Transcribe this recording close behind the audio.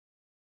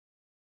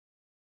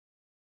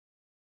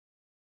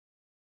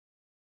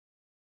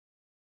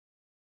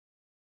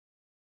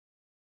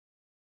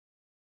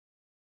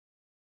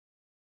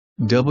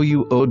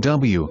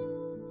WOW.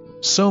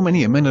 So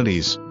many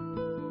amenities.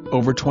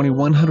 Over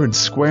 2,100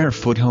 square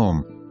foot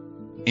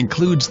home.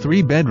 Includes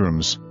 3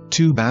 bedrooms,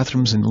 2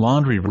 bathrooms and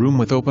laundry room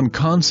with open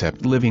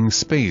concept living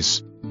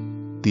space.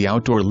 The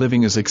outdoor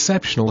living is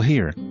exceptional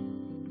here.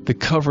 The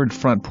covered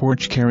front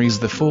porch carries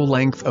the full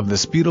length of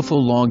this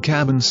beautiful log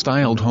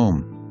cabin-styled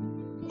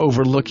home.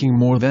 Overlooking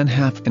more than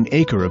half an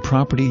acre of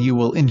property, you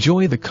will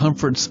enjoy the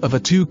comforts of a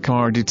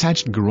 2-car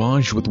detached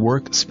garage with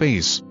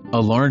workspace,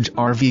 a large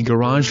RV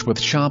garage with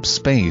shop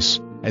space,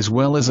 as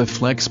well as a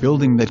flex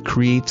building that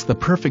creates the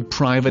perfect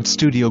private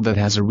studio that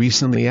has a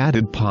recently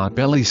added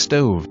potbelly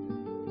stove.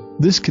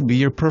 This could be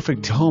your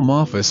perfect home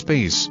office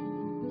space.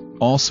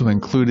 Also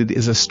included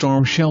is a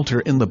storm shelter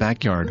in the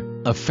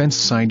backyard, a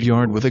fenced side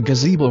yard with a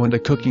gazebo and a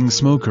cooking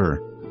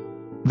smoker.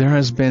 There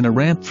has been a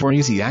ramp for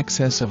easy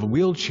access of a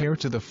wheelchair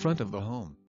to the front of the home.